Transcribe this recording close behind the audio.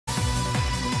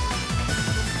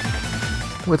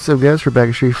What's up guys, we're back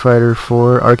at Street Fighter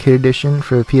 4 Arcade Edition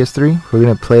for the PS3. We're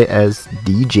gonna play as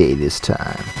Dee Jay this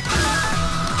time.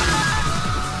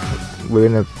 We're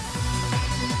gonna...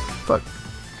 Fuck.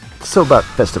 So about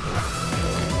festival.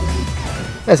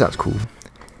 That sounds cool.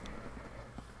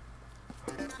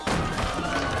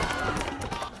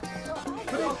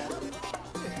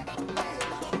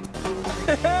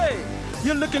 Hey,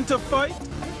 you looking to fight?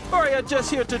 Or are you just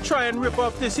here to try and rip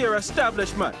off this here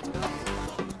establishment?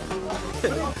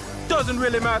 Doesn't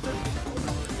really matter.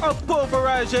 I'll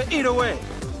pulverize you either way.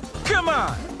 Come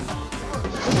on!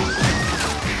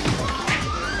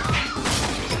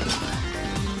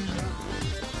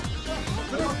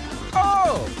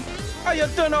 Oh! Are you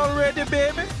done already,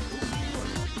 baby?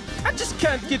 I just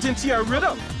can't get into your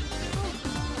rhythm.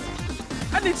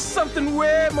 I need something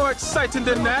way more exciting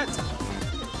than that.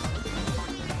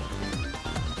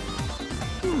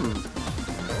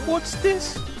 What's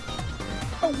this?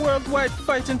 A worldwide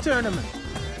fighting tournament.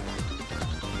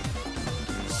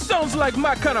 Sounds like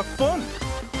my kind of fun.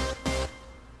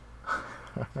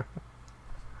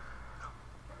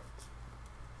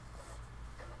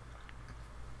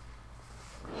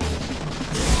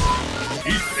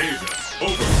 East Asia,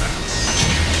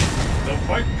 overpass. The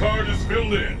fight card is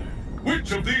filled in.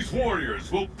 Which of these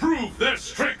warriors will prove their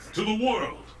strength to the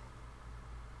world?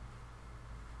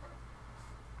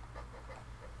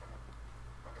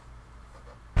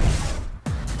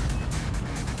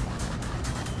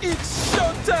 It's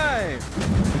showtime!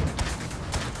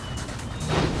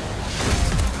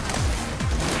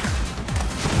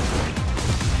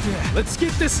 Yeah, let's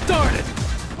get this started.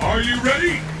 Are you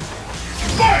ready?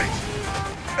 Fight!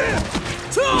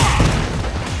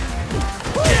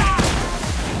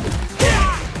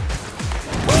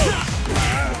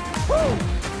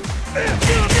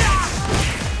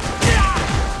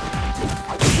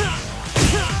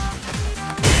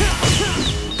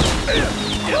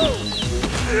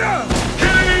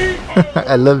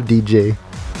 I love Dee Jay.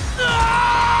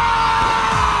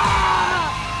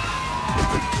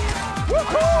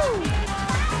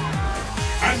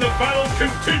 And the battle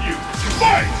continues.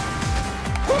 Fight!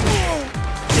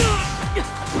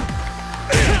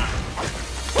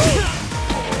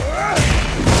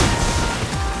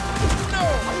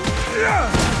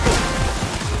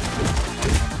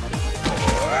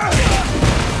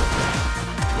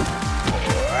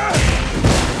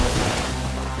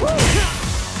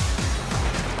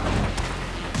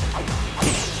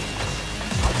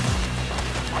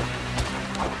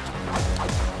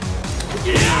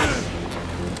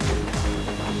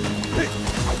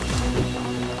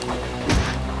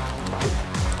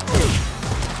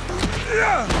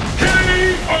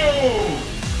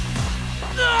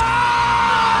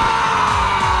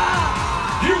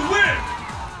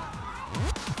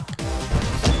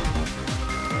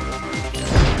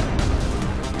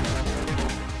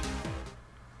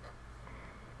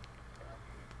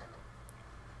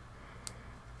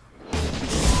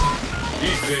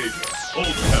 East Asia, Old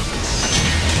Heaven.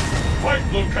 Fight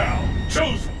locale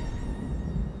chosen.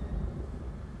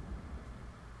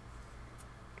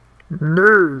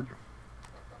 Nerd.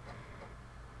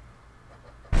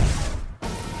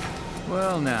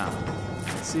 Well now,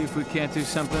 let's see if we can't do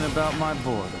something about my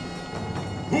boredom.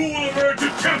 Who will emerge a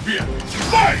champion?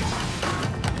 Fight!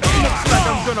 Looks like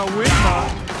I'm gonna win,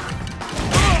 man.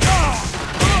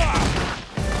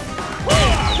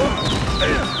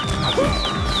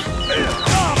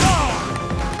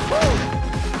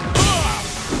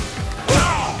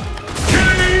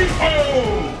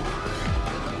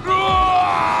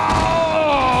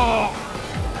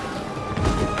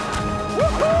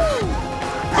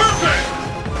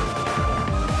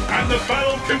 The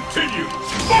battle continues.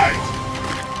 Fight!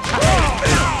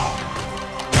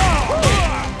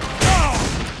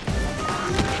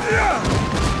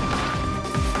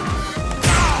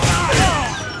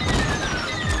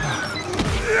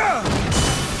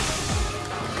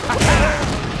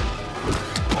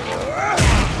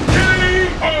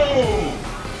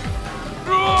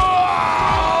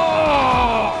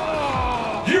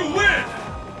 You win!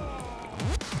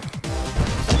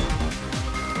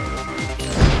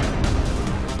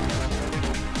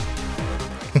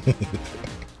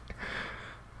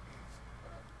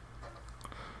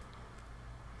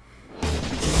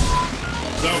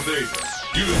 South Asia,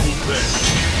 beautiful thing.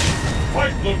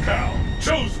 Fight locale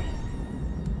chosen.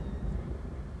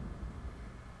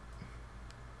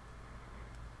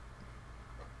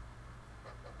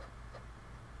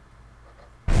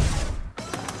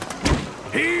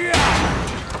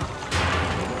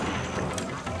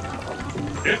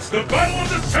 It's the battle of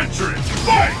the century.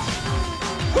 Fight!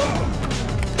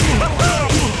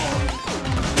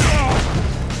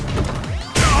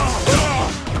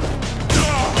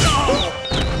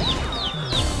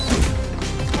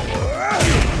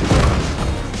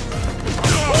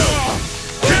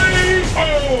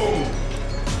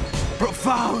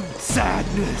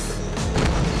 sadness.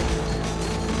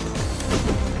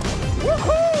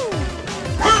 Woohoo!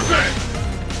 Perfect!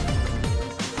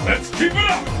 Let's keep it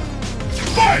up!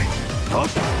 Fight!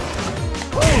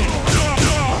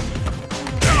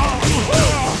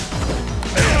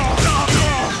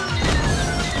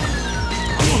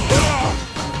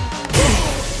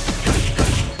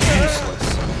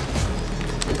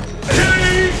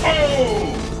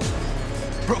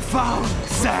 Profound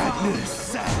sadness.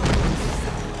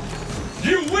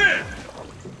 You win!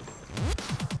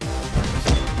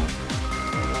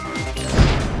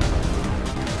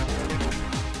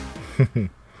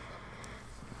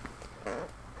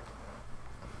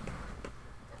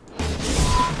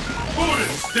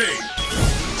 Bonus stage!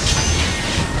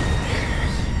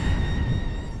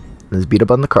 Let's beat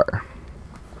up on the car.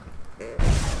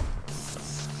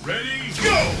 Ready,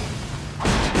 go!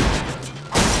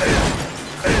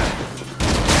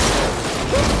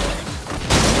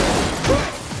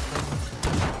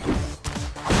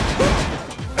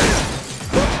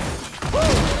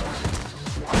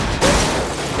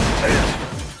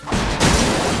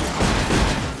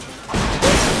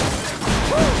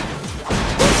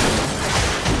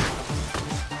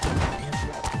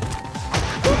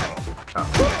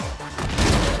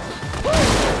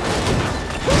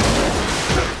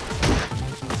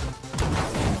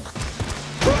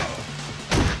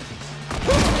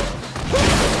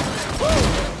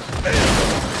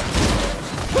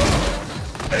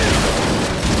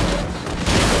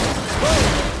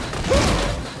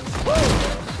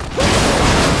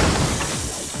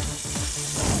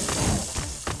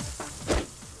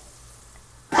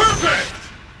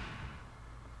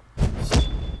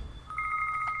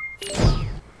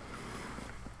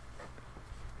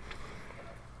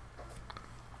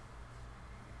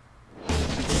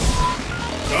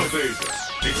 South Asia,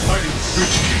 exciting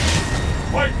street team.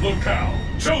 Fight locale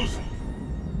chosen.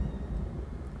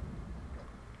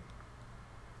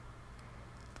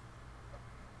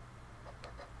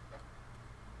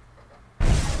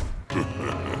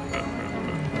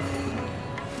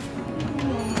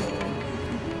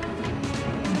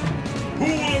 Who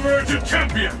will emerge a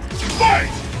champion? Fight!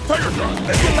 Tiger Drop!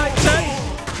 You like that?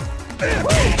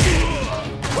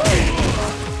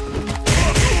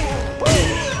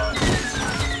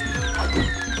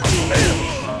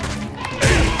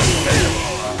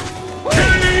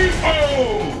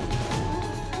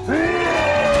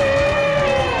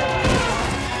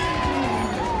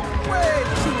 Way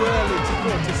too early to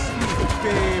go to sleep,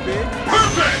 baby.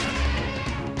 Perfect!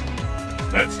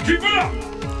 Let's keep it up!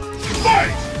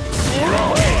 Fight!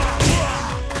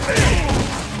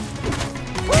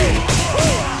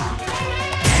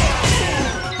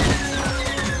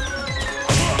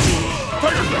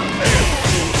 Tiger Drop!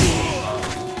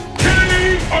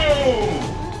 KO!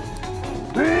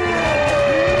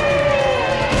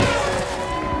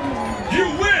 You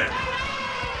win!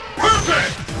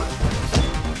 Perfect!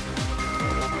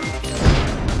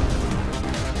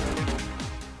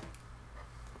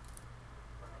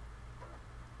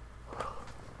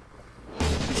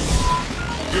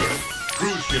 Good.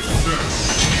 Cruise ship served.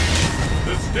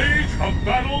 The stage of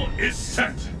battle is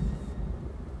set.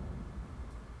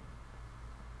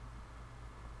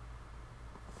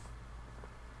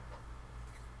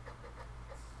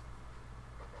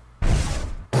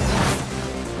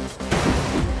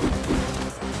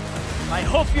 I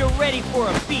hope you're ready for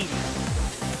a beat.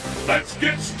 Let's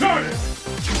get started.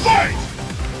 Fight!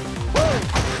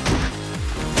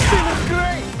 Feeling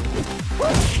great.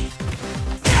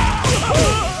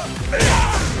 KO!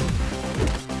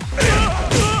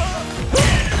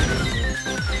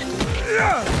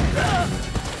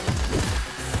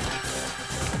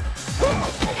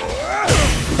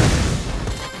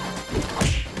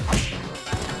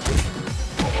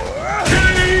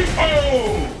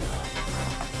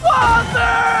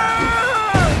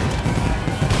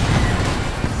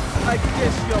 I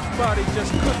guess your body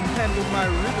just couldn't handle my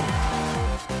rhythm.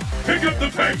 Pick up the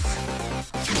pace.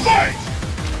 Fight!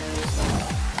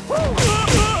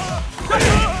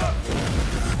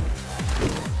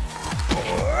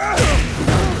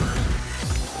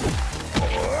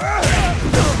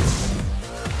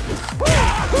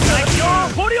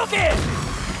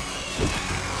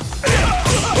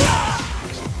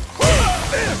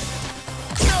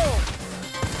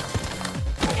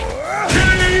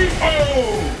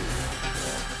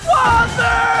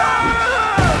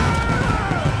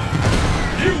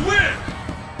 You win!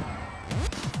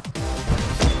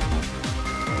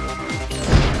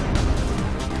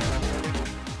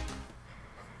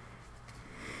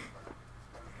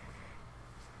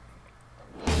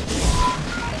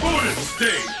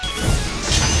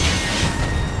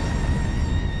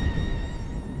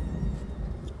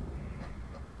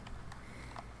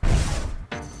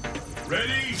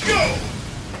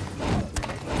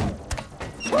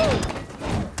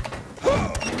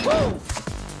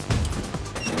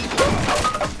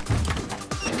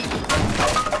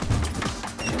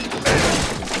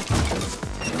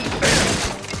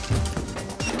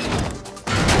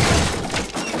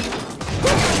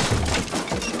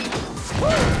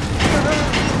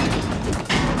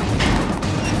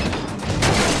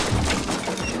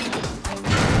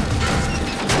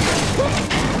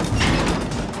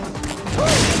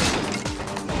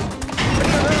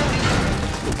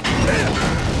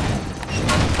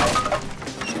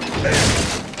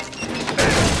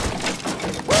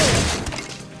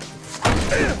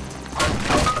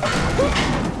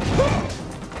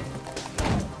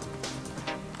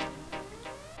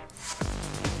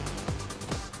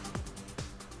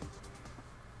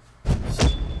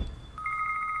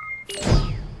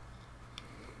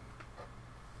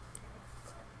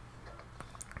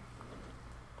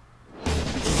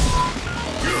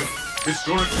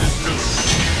 historic distillery.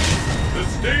 The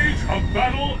stage of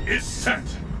battle is set.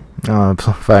 Oh, I'm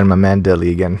fighting my man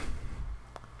Deli again.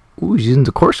 Ooh, he's using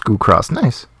the corkscrew cross.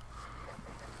 Nice.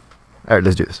 Alright,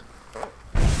 let's do this.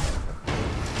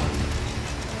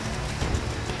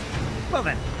 Well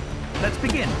then, let's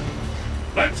begin.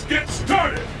 Let's get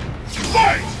started.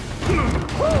 Fight!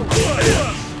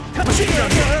 Machine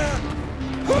gun.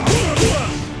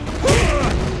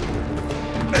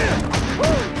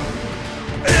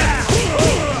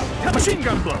 Machine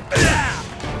gun blow.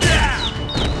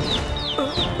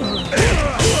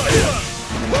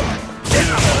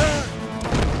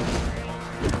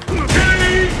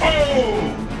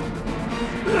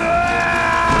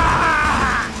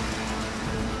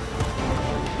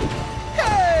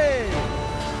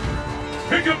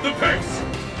 Pick up the pace!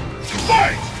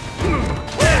 Fight!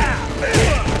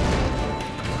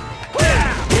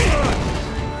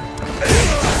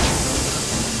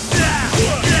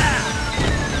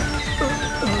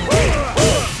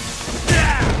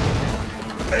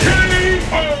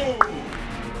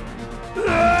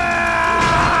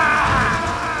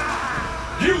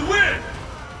 You win!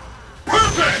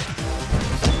 Perfect!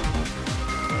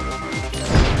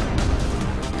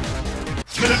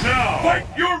 Minute now! Fight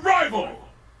your rival!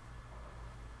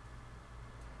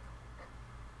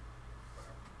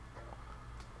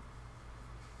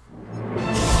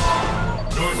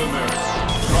 North America,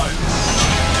 right.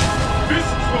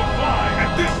 Fists will fly at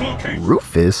this location.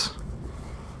 Rufus?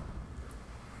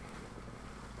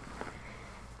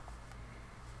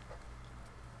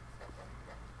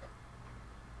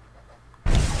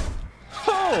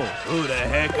 Who the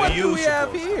heck What are you do we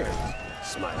have supposed here?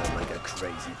 Smiling like a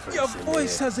crazy person. Your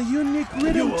voice here. has a unique You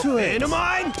rhythm a to fan it. of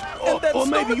mine? And that Or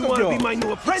maybe you stomach want to of be my yours.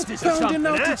 new apprentice It's or something,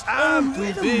 pounding out huh? its I'm own too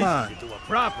rhythm, busy man. to do a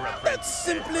proper apprentice That's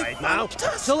simply right now.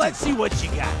 fantastic. So let's see what you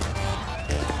got.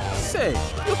 Say,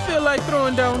 you feel like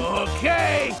throwing down?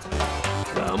 Okay.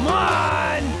 Come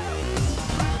on.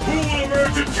 Who will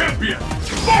emerge a champion?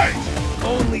 Fight!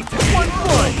 Only to 1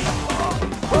 point.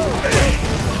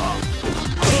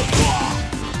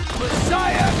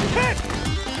 Messiah, hit!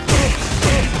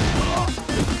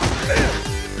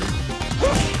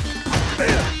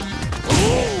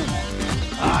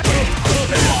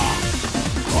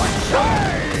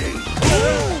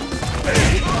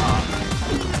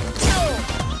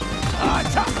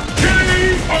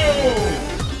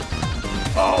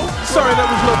 Sorry, that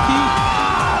was low key.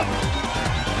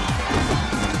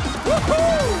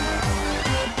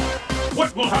 What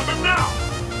will happen now?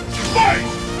 Fight!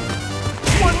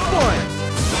 1 point.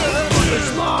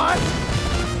 Smart!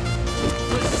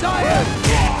 Messiah!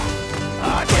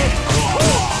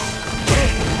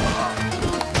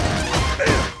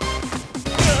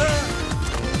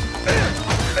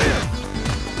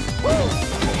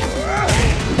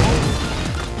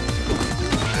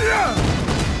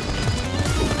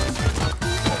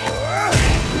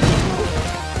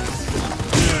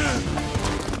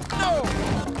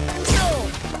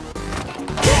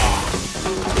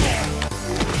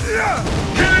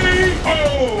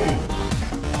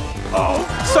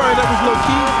 Sorry, that was low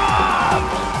key.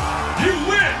 You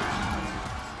win!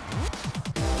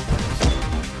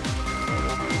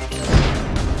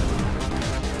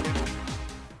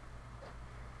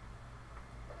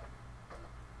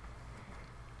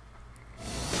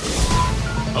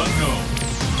 Unknown.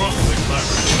 Crumbling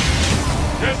laboratory.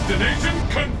 Destination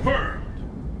confirmed.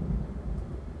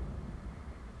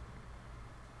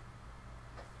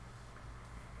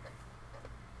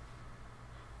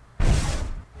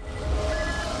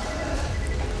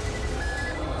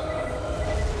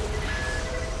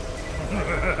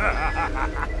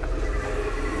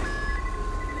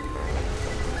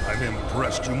 I'm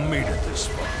impressed you made it this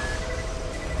far.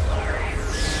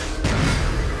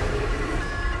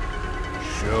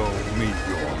 Show me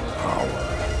your power.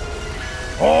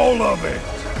 All of it!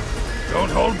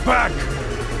 Don't hold back!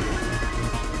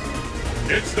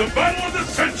 It's the battle of the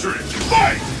century!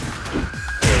 Fight!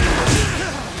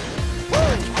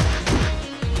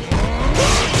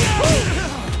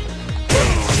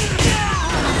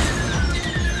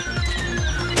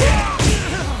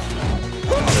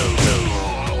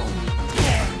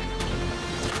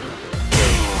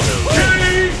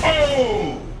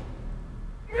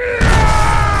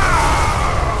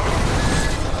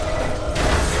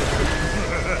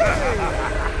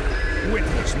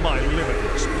 Witness my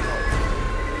limitless power.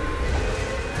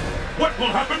 What will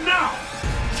happen now?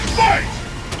 Fight!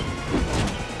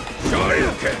 Sure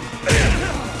you can.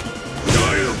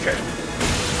 Sure you can.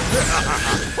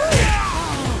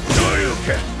 Sure you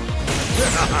can.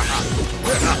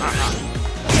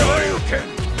 Sure you can.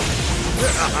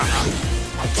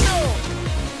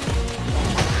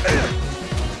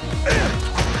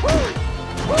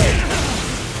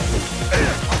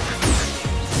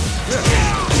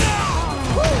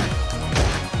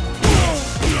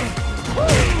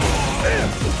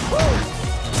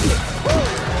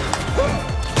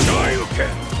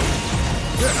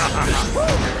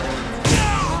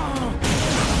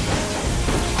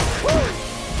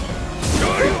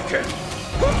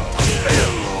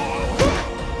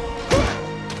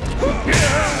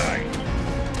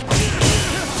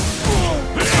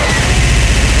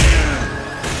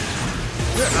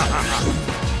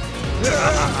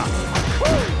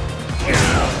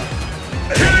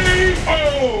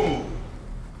 K.O.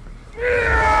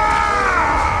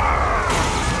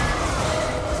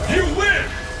 You win!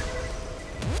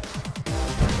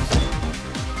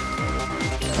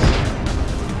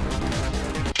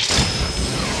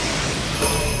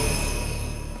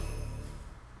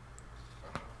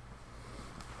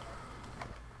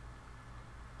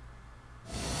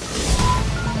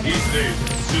 Each stage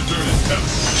deserted heaven.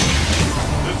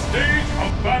 The stage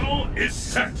of battle is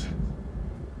set.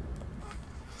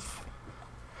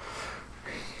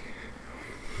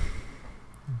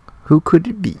 Who could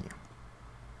it be?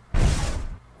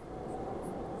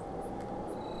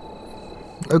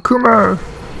 Akuma!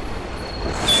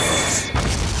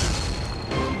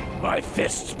 My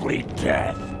fists bleed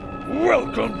death.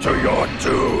 Welcome to your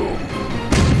doom.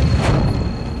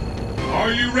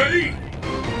 Are you ready?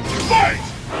 Fight!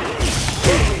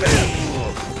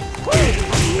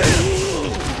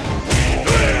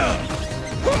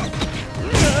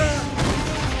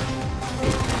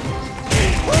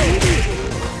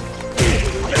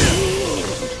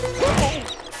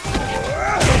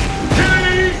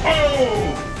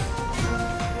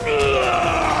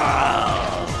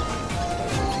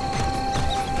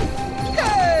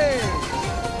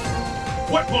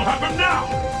 What will happen now?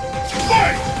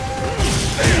 Fight!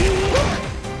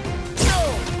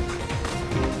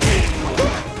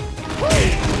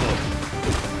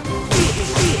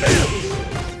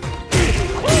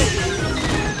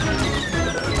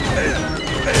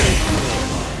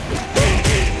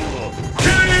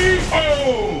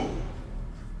 K.O.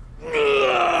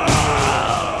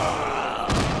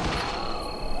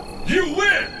 You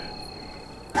win!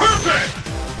 Perfect!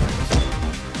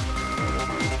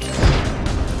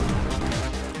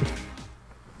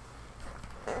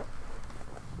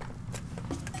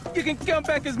 You can come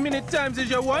back as many times as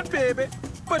you want, baby,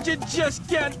 but you just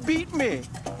can't beat me.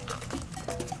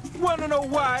 Wanna know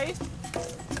why?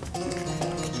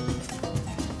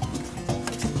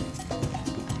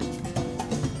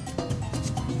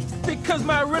 Because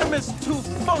my rhythm is too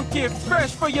funky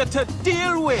fresh for you to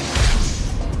deal with.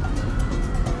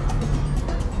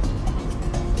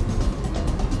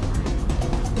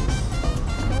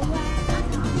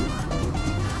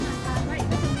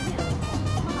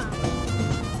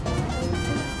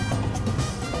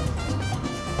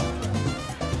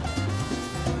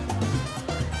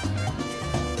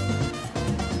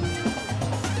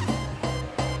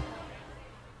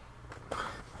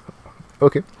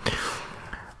 Okay.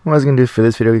 What I was gonna do for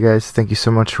this video, guys. Thank you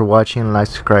so much for watching. Like,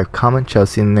 subscribe, comment. I'll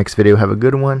see you in the next video. Have a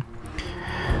good one.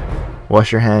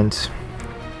 Wash your hands.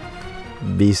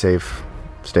 Be safe.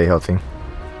 Stay healthy.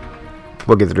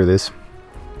 We'll get through this.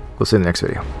 We'll see you in the next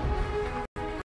video.